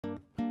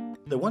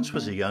There once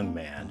was a young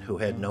man who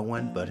had no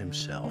one but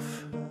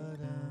himself.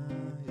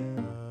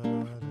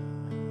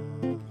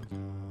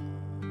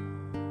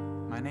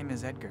 My name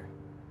is Edgar.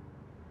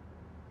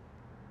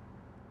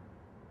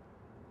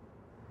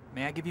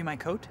 May I give you my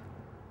coat?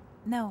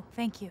 No,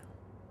 thank you.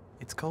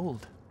 It's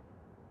cold.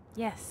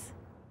 Yes.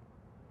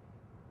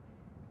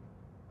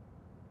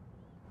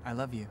 I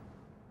love you.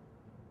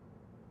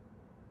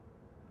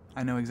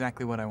 I know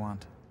exactly what I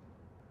want.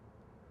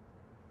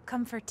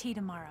 Come for tea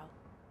tomorrow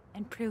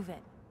and prove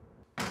it.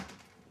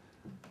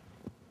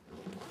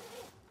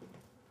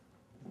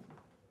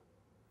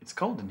 It's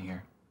cold in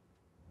here.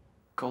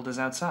 Cold as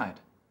outside.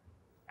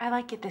 I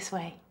like it this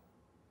way.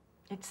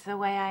 It's the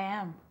way I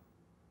am.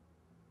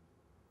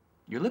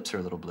 Your lips are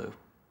a little blue.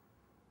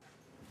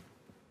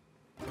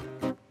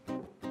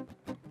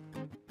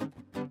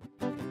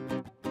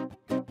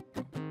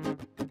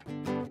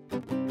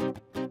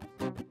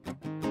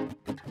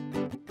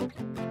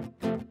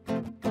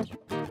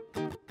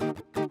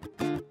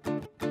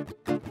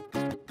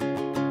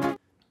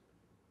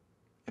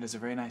 It has a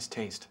very nice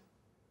taste.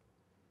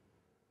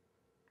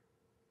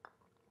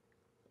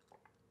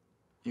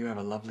 You have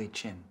a lovely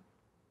chin.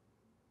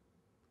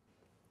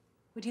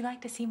 Would you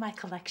like to see my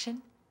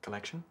collection?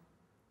 Collection?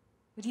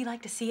 Would you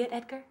like to see it,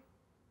 Edgar?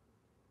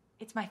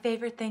 It's my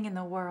favorite thing in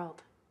the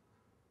world.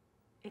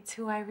 It's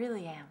who I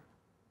really am.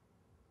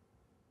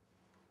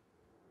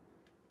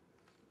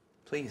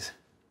 Please.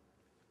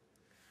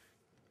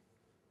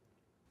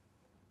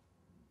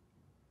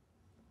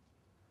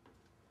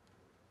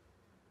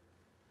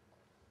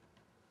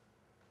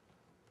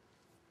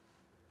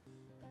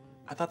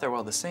 I thought they were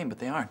all the same, but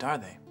they aren't, are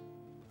they?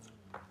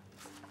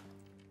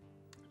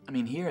 I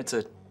mean, here it's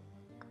a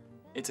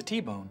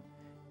T-bone,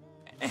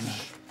 and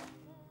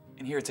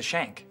here it's a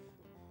shank,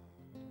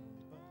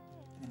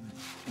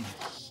 and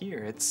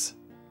here it's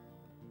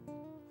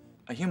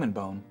a human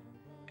bone,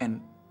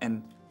 and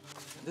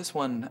this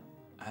one,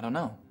 I don't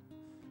know.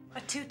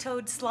 A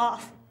two-toed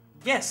sloth.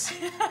 Yes.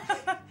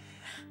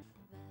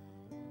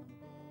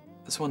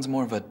 This one's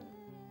more of a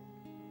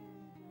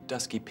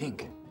dusky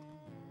pink.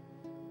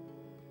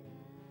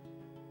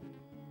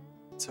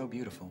 It's so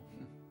beautiful.